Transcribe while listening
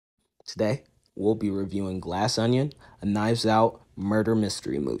Today, we'll be reviewing Glass Onion, a Knives Out murder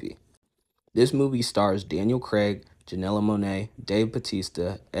mystery movie. This movie stars Daniel Craig, Janella Monáe, Dave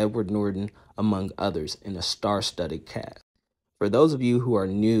Bautista, Edward Norton, among others, in a star-studded cast. For those of you who are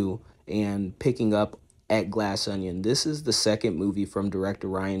new and picking up at Glass Onion, this is the second movie from director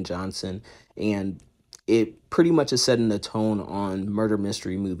Rian Johnson, and it pretty much is setting the tone on murder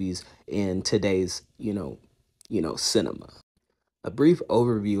mystery movies in today's, cinema. A brief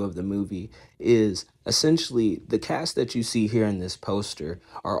overview of the movie is essentially the cast that you see here in this poster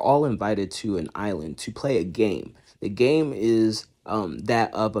are all invited to an island to play a game. The game is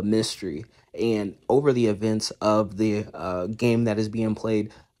that of a mystery, and over the events of the game that is being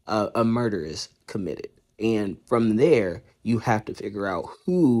played, a murder is committed. And from there, you have to figure out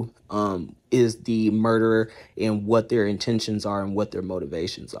who is the murderer and what their intentions are and what their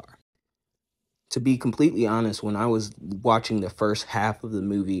motivations are. To be completely honest, when I was watching the first half of the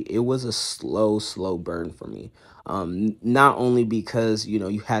movie, it was a slow burn for me. Not only because,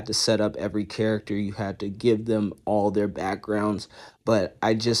 you had to set up every character, you had to give them all their backgrounds, but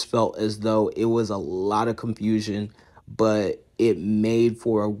I just felt as though it was a lot of confusion, but it made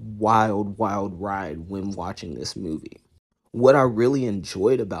for a wild ride when watching this movie. What I really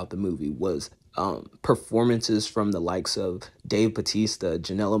enjoyed about the movie was performances from the likes of Dave Bautista,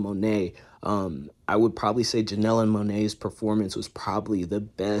 Janella Monáe. I would probably say Janella Monáe's performance was probably the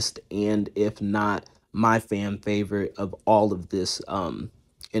best, and if not my fan favorite of all of this,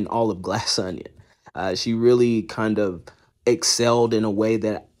 in all of Glass Onion. She really kind of excelled in a way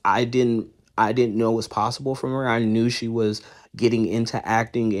that I didn't know was possible from her. I knew she was getting into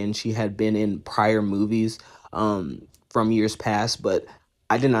acting, and she had been in prior movies from years past, but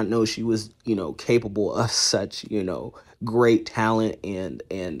I did not know she was, capable of such, great talent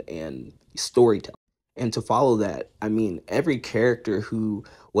and storytelling. And to follow that, I mean, every character who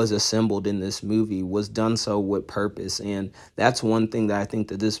was assembled in this movie was done so with purpose. And that's one thing that I think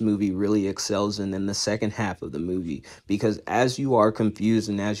that this movie really excels in the second half of the movie. Because as you are confused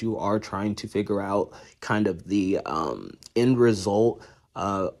and as you are trying to figure out kind of the end result,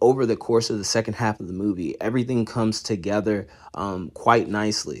 over the course of the second half of the movie, everything comes together quite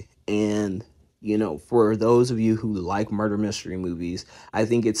nicely. And for those of you who like murder mystery movies, I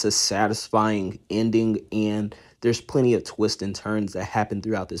think it's a satisfying ending, and there's plenty of twists and turns that happen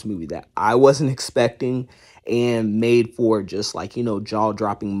throughout this movie that I wasn't expecting and made for just like,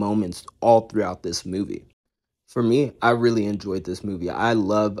 jaw-dropping moments all throughout this movie. For me, I really enjoyed this movie. I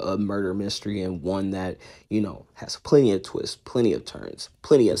love a murder mystery, and one that, has plenty of twists, plenty of turns,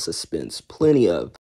 plenty of suspense, plenty of